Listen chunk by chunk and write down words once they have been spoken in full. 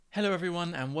Hello,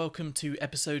 everyone, and welcome to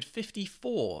episode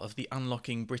 54 of the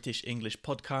Unlocking British English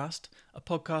podcast, a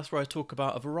podcast where I talk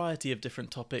about a variety of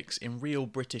different topics in real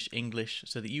British English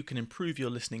so that you can improve your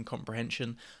listening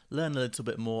comprehension, learn a little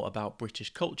bit more about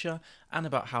British culture, and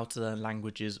about how to learn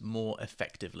languages more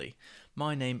effectively.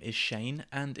 My name is Shane,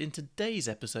 and in today's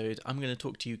episode, I'm going to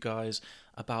talk to you guys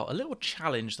about a little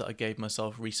challenge that I gave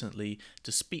myself recently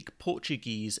to speak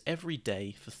Portuguese every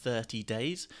day for 30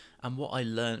 days and what I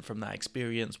learned from that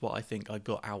experience, what I think I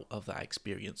got out of that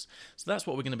experience. So that's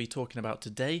what we're going to be talking about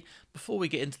today. Before we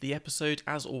get into the episode,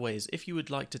 as always, if you would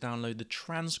like to download the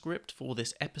transcript for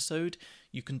this episode,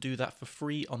 you can do that for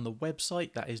free on the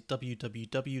website. That is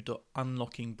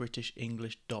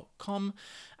www.unlockingbritishenglish.com.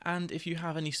 And if you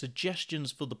have any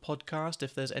suggestions for the podcast,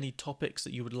 if there's any topics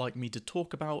that you would like me to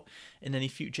talk about in any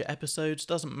future episodes,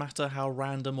 doesn't matter how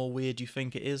random or weird you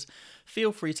think it is,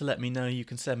 feel free to let me know. You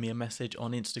can send me a message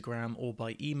on Instagram or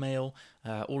by email.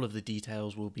 All of the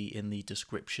details will be in the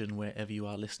description wherever you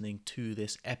are listening to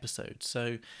this episode.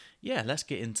 So yeah, let's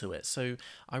get into it. So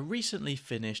I recently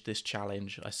finished this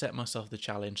challenge. I set myself the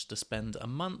challenge to spend a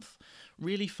month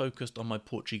really focused on my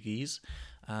Portuguese.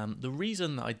 The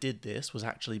reason that I did this was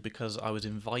actually because I was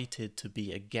invited to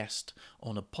be a guest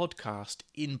on a podcast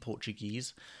in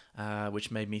Portuguese,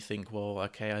 which made me think, well,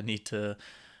 okay, I need to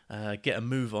get a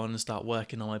move on and start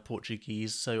working on my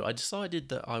Portuguese. So I decided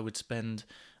that I would spend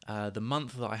the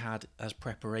month that I had as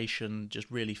preparation just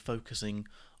really focusing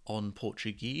on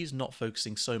Portuguese, not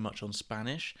focusing so much on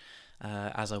Spanish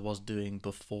as I was doing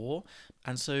before.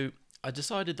 And so I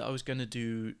decided that I was going to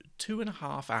do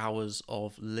 2.5 hours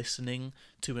of listening,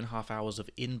 2.5 hours of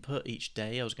input each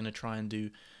day. I was going to try and do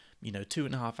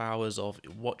 2.5 hours of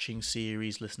watching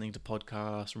series, listening to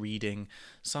podcasts, reading,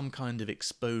 some kind of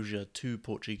exposure to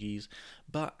Portuguese.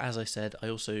 But as I said, I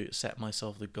also set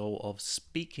myself the goal of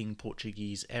speaking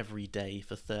Portuguese every day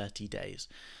for 30 days.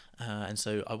 And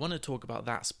so I want to talk about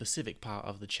that specific part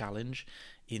of the challenge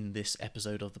in this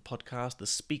episode of the podcast, the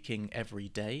speaking every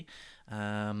day.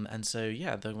 And so,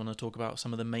 yeah, I want to talk about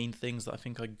some of the main things that I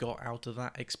think I got out of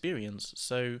that experience.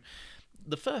 So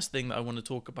the first thing that I want to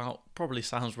talk about probably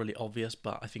sounds really obvious,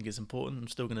 but I think it's important. I'm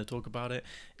still going to talk about it,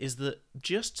 is that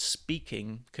just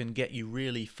speaking can get you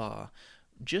really far.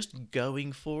 Just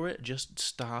going for it, just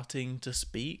starting to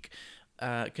speak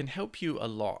can help you a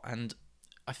lot. And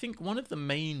I think one of the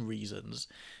main reasons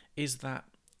is that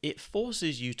it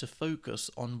forces you to focus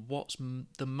on what's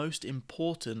the most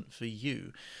important for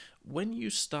you. When you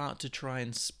start to try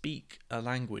and speak a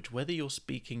language, whether you're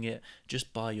speaking it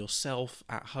just by yourself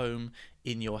at home,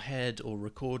 in your head, or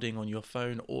recording on your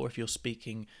phone, or if you're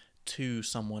speaking to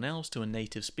someone else, to a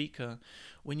native speaker,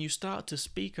 when you start to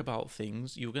speak about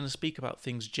things, you're going to speak about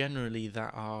things generally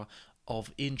that are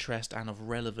of interest and of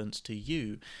relevance to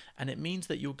you, and it means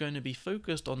that you're going to be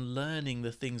focused on learning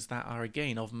the things that are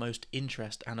again of most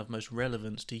interest and of most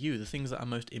relevance to you, the things that are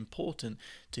most important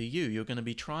to you. You're going to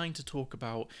be trying to talk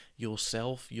about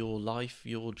yourself, your life,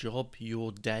 your job,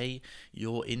 your day,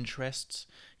 your interests,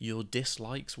 your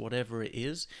dislikes, whatever it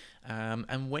is.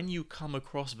 And when you come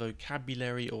across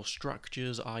vocabulary or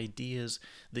structures, ideas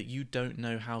that you don't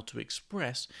know how to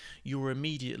express, you're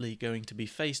immediately going to be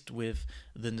faced with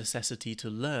the necessity to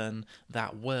learn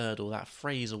that word or that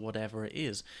phrase or whatever it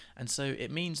is. And so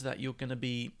it means that you're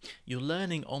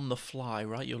learning on the fly,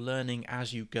 right? You're learning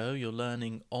as you go, you're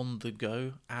learning on the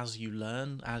go as you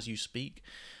learn, as you speak.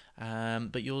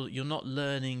 But you're not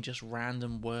learning just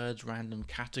random words, random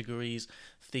categories,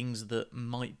 things that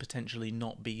might potentially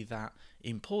not be that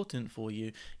important for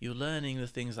you. You're learning the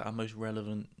things that are most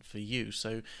relevant for you.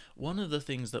 So one of the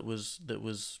things that was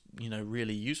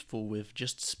really useful with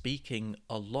just speaking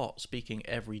a lot, speaking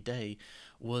every day,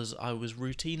 was I was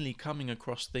routinely coming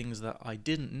across things that I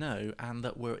didn't know and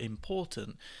that were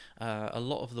important. A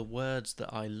lot of the words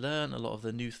that I learned, a lot of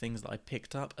the new things that I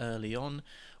picked up early on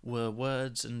were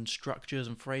words and structures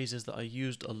and phrases that I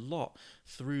used a lot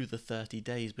through the 30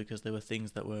 days because they were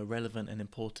things that were relevant and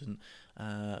important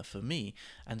for me.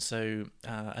 And so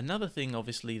another thing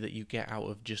obviously that you get out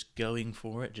of just going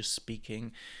for it, just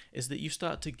speaking, is that you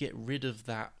start to get rid of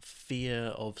that fear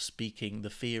of speaking,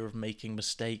 the fear of making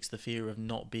mistakes, the fear of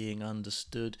not being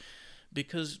understood,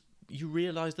 because you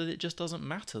realize that it just doesn't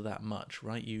matter that much,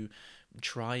 right? You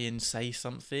try and say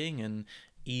something and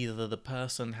either the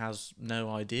person has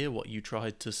no idea what you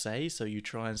tried to say, so you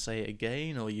try and say it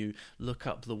again, or you look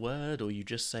up the word, or you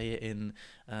just say it in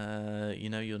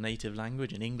your native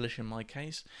language, in English in my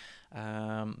case.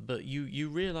 But you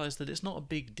realize that it's not a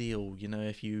big deal,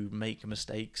 if you make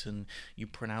mistakes and you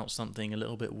pronounce something a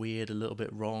little bit weird, a little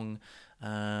bit wrong.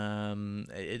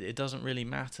 It doesn't really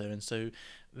matter. And so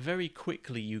very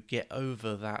quickly you get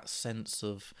over that sense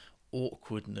of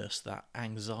awkwardness, that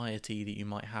anxiety that you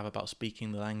might have about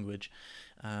speaking the language.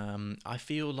 I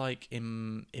feel like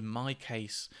in my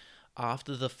case,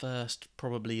 after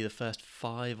probably the first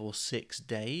 5 or 6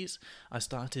 days, I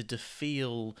started to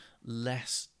feel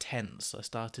less tense. I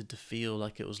started to feel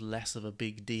like it was less of a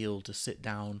big deal to sit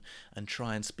down and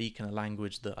try and speak in a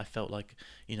language that I felt like,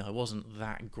 I wasn't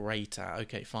that great at.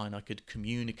 Okay, fine, I could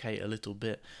communicate a little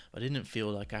bit, but I didn't feel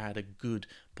like I had a good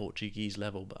Portuguese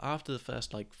level. But after the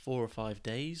first like 4 or 5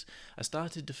 days, I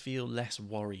started to feel less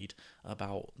worried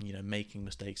about, making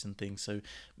mistakes and things. So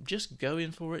just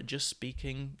going for it, just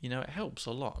speaking, it helps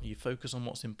a lot. You focus on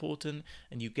what's important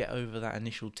and you get over that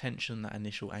initial tension, that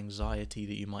initial anxiety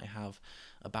that you might have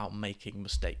about making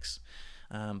mistakes.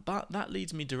 But that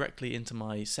leads me directly into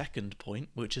my second point,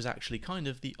 which is actually kind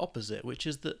of the opposite, which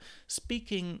is that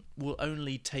speaking will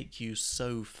only take you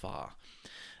so far.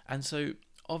 And so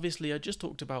obviously I just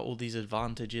talked about all these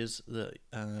advantages that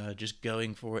just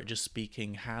going for it, just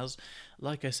speaking has.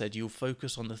 Like I said, you'll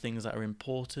focus on the things that are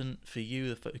important for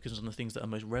you, focus on the things that are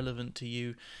most relevant to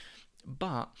you,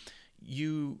 but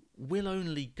you will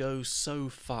only go so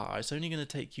far. It's only going to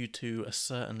take you to a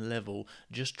certain level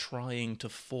just trying to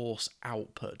force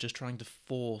output, just trying to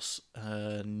force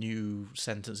new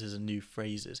sentences and new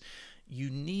phrases.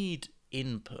 You need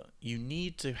input. You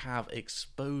need to have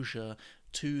exposure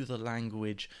to the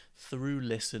language through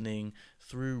listening,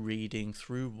 through reading,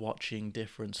 through watching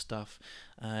different stuff,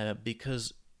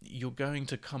 because you're going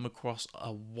to come across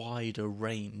a wider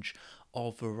range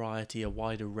of variety, a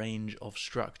wider range of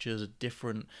structures, a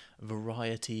different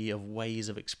variety of ways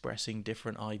of expressing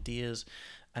different ideas.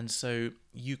 And so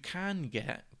you can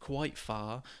get quite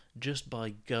far just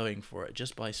by going for it,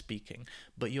 just by speaking.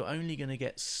 But you're only going to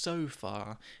get so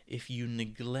far if you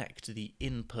neglect the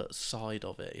input side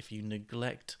of it, if you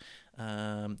neglect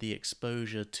the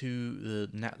exposure to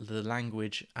the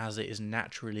language as it is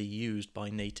naturally used by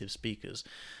native speakers.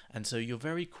 And so you're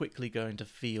very quickly going to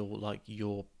feel like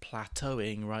you're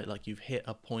plateauing, right? Like you've hit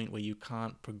a point where you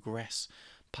can't progress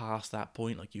past that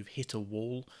point, like you've hit a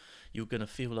wall. You're going to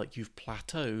feel like you've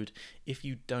plateaued if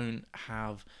you don't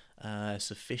have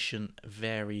sufficient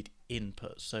varied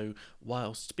input. So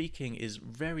while speaking is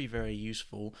very, very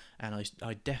useful, and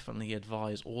I definitely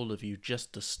advise all of you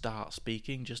just to start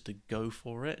speaking, just to go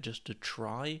for it, just to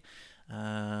try,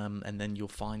 and then you'll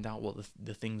find out what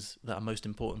the things that are most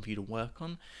important for you to work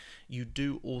on. You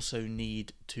do also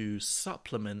need to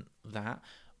supplement that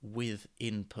with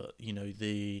input.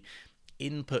 The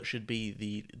input should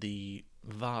be the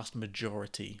vast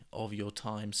majority of your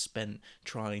time spent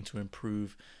trying to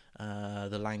improve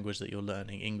the language that you're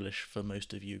learning, English for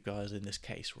most of you guys in this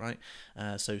case, right?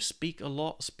 So speak a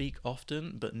lot, speak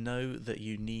often, but know that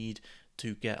you need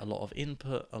to get a lot of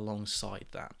input alongside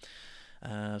that.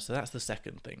 So that's the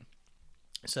second thing.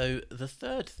 So the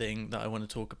third thing that I want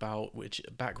to talk about, which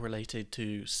back related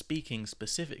to speaking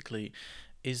specifically,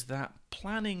 is that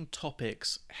planning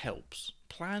topics helps.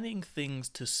 Planning things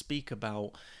to speak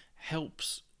about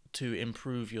helps to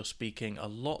improve your speaking a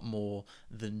lot more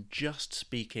than just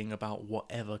speaking about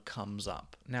whatever comes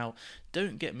up. Now,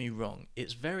 don't get me wrong,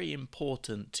 it's very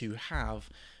important to have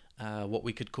what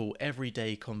we could call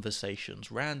everyday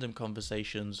conversations, random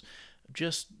conversations,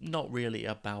 just not really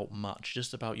about much,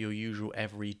 just about your usual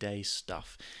everyday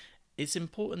stuff. It's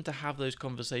important to have those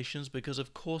conversations because,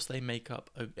 of course, they make up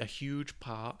a huge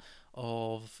part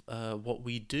of what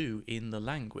we do in the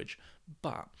language.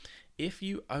 But if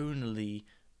you only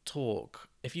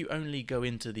go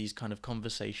into these kind of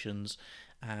conversations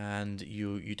and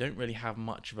you don't really have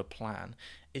much of a plan,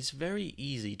 it's very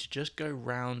easy to just go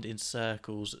round in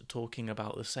circles talking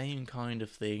about the same kind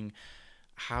of thing.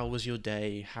 How was your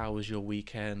day? How was your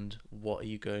weekend? What are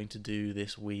you going to do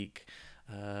this week?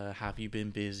 Have you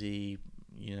been busy?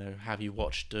 Have you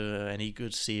watched any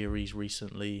good series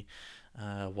recently?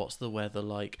 What's the weather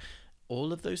like?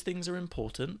 All of those things are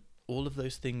important. All of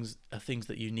those things are things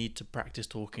that you need to practice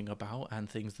talking about, and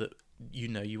things that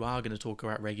you are going to talk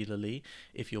about regularly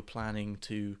if you're planning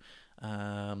to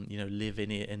live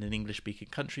in an English-speaking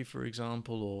country, for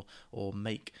example, or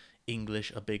make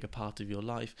English a bigger part of your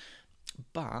life.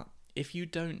 But if you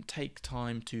don't take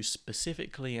time to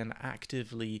specifically and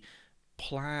actively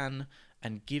plan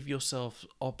and give yourself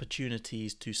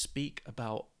opportunities to speak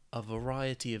about a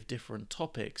variety of different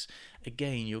topics,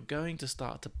 again, you're going to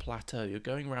start to plateau. You're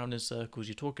going around in circles.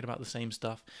 You're talking about the same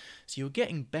stuff. So you're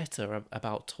getting better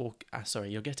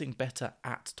you're getting better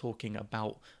at talking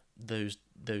about those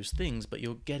those things, but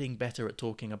you're getting better at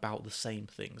talking about the same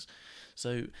things.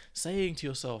 So saying to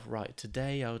yourself, right,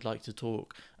 today I would like to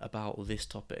talk about this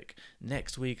topic.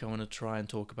 Next week I want to try and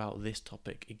talk about this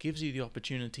topic. It gives you the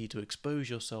opportunity to expose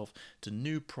yourself to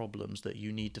new problems that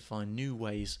you need to find new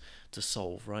ways to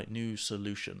solve, right? New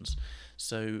solutions.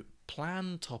 So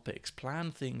plan topics,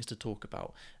 plan things to talk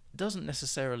about. It doesn't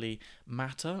necessarily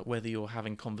matter whether you're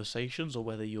having conversations or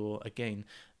whether you're, again,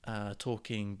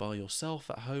 talking by yourself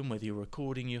at home, whether you're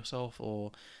recording yourself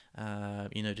or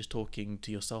just talking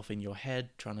to yourself in your head,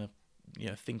 trying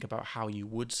to think about how you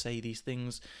would say these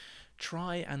things.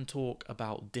 Try and talk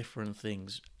about different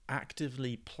things.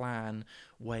 Actively plan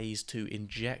ways to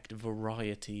inject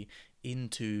variety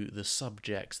into the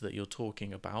subjects that you're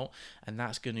talking about, and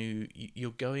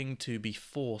you're going to be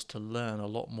forced to learn a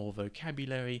lot more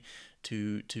vocabulary,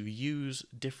 to use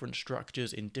different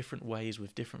structures in different ways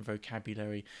with different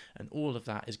vocabulary, and all of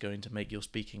that is going to make your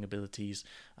speaking abilities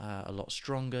a lot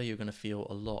stronger. You're going to feel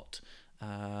a lot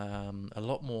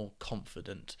more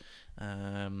confident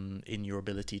in your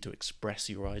ability to express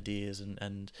your ideas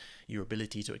and your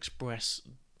ability to express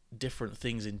different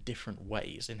things in different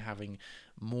ways, in having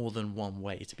more than one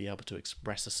way to be able to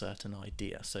express a certain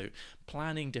idea. So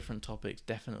planning different topics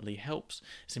definitely helps.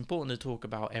 It's important to talk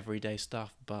about everyday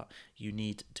stuff, but you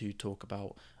need to talk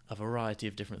about a variety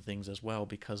of different things as well,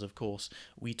 because of course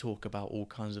we talk about all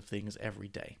kinds of things every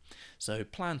day. So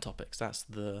plan topics, that's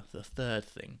the third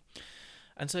thing.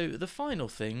 And so the final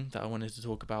thing that I wanted to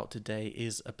talk about today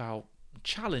is about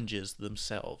challenges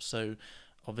themselves. So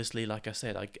obviously, like I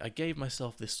said, I gave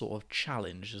myself this sort of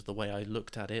challenge, as the way I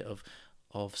looked at it,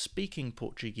 of speaking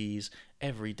Portuguese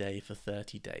every day for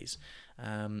 30 days.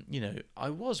 I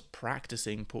was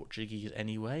practicing Portuguese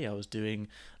anyway. I was doing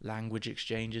language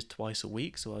exchanges twice a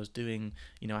week. So I was doing,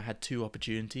 I had 2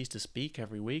 opportunities to speak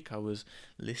every week. I was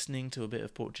listening to a bit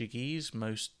of Portuguese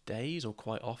most days or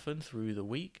quite often through the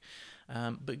week.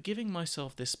 But giving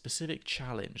myself this specific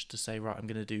challenge to say, right, I'm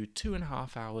going to do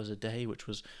 2.5 hours a day, which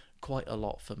was quite a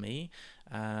lot for me.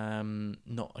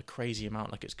 Not a crazy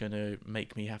amount, like it's going to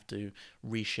make me have to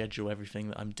reschedule everything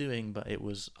that I'm doing, but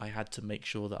I had to make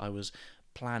sure that I was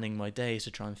planning my days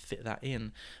to try and fit that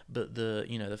in. But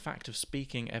the fact of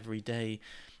speaking every day,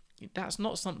 that's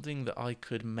not something that I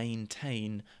could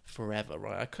maintain forever,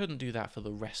 right? I couldn't do that for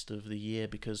the rest of the year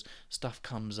because stuff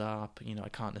comes up. I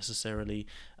can't necessarily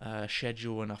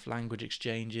schedule enough language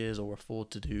exchanges or afford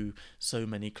to do so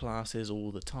many classes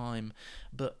all the time.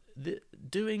 But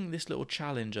doing this little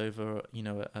challenge over,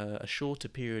 a shorter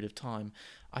period of time,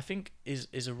 I think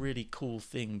is a really cool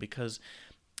thing, because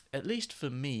at least for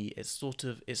me, it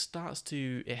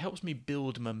helps me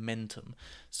build momentum.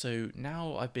 So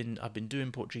now I've been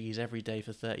doing Portuguese every day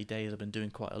for 30 days. I've been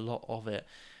doing quite a lot of it.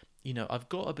 I've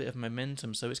got a bit of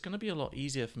momentum, so it's going to be a lot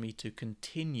easier for me to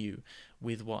continue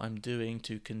with what I'm doing,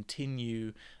 to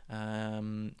continue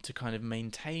to kind of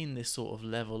maintain this sort of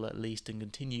level at least, and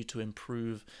continue to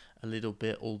improve a little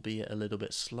bit, albeit a little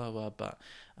bit slower. But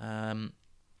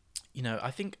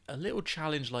I think a little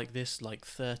challenge like this, like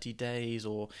 30 days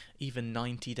or even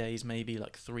 90 days, maybe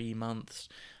like 3 months,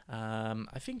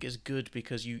 I think is good,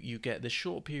 because you get this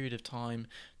short period of time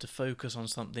to focus on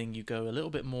something. You go a little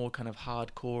bit more kind of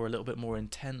hardcore, a little bit more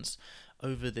intense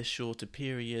over this shorter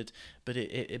period, but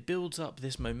it builds up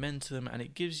this momentum, and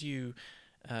it gives you,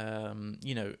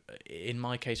 in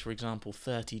my case, for example,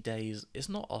 30 days, it's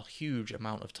not a huge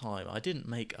amount of time. I didn't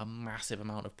make a massive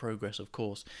amount of progress, of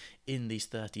course, in these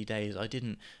 30 days. I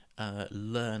didn't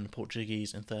learn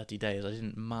Portuguese in 30 days. I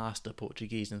didn't master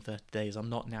Portuguese in 30 days. I'm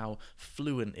not now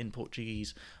fluent in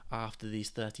Portuguese after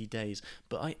these 30 days,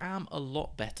 but I am a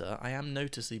lot better. I am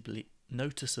noticeably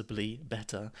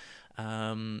better,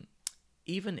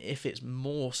 even if it's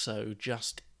more so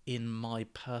just in my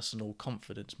personal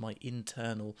confidence, my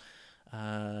internal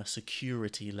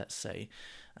security, let's say.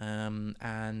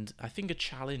 And I think a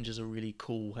challenge is a really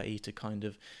cool way to kind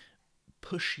of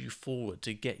push you forward,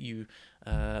 to get you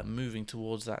moving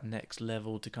towards that next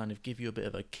level, to kind of give you a bit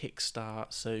of a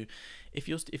kickstart. So if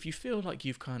you feel like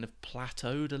you've kind of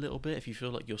plateaued a little bit, if you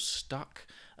feel like you're stuck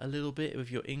a little bit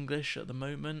with your English at the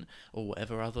moment, or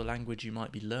whatever other language you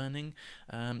might be learning,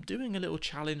 doing a little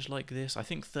challenge like this, I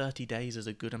think 30 days is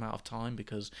a good amount of time,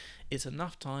 because it's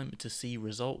enough time to see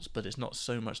results, but it's not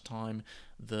so much time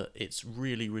that it's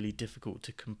really, really difficult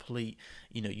to complete.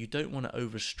 You don't want to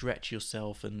overstretch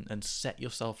yourself and set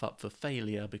yourself up for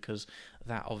failure, because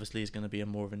that obviously is going to be a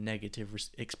more of a negative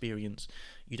experience.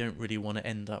 You don't really want to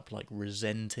end up like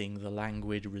resenting the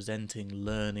language, resenting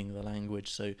learning the language.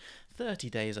 So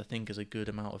 30 days days, I think, is a good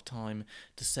amount of time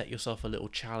to set yourself a little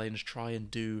challenge. Try and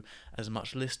do as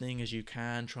much listening as you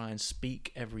can. Try and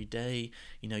speak every day.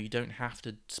 You don't have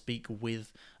to speak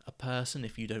with a person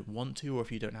if you don't want to, or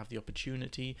if you don't have the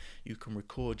opportunity. You can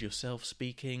record yourself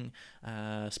speaking,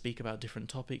 speak about different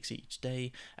topics each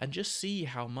day, and just see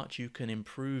how much you can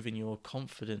improve in your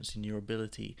confidence, in your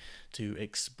ability to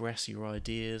express your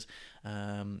ideas.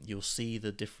 You'll see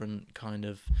the different kind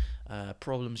of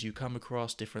problems you come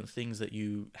across, different things that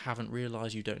you haven't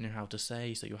realized you don't know how to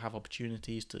say, so you'll have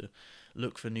opportunities to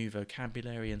look for new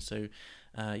vocabulary. And so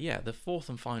the fourth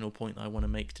and final point I want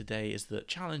to make today is that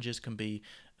challenges can be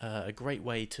a great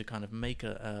way to kind of make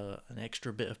an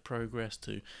extra bit of progress,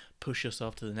 to push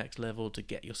yourself to the next level, to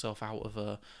get yourself out of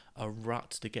a rut,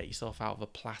 to get yourself out of a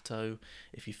plateau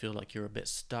if you feel like you're a bit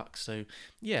stuck. So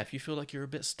if you feel like you're a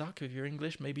bit stuck with your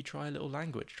English, maybe try a little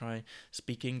language. Try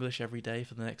speak English every day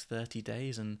for the next 30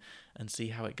 days and see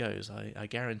how it goes. I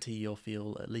guarantee you'll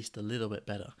feel at least a little bit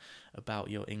better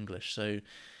about your English. So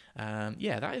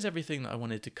that is everything that I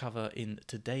wanted to cover in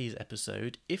today's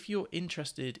episode. If you're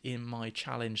interested in my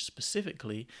challenge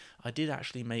specifically, I did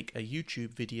actually make a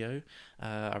YouTube video.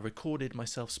 I recorded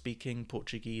myself speaking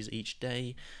Portuguese each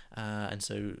day, and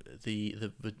so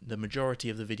the majority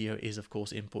of the video is of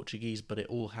course in Portuguese, but it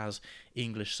all has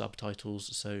English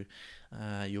subtitles, so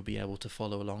you'll be able to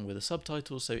follow along with the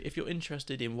subtitles. So if you're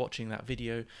interested in watching that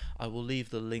video, I will leave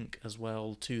the link as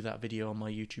well to that video on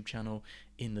my YouTube channel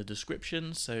in the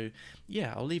description. So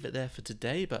I'll leave it there for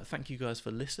today, but thank you guys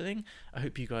for listening. I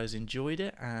hope you guys enjoyed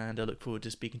it, and I look forward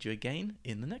to speaking to you again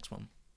in the next one.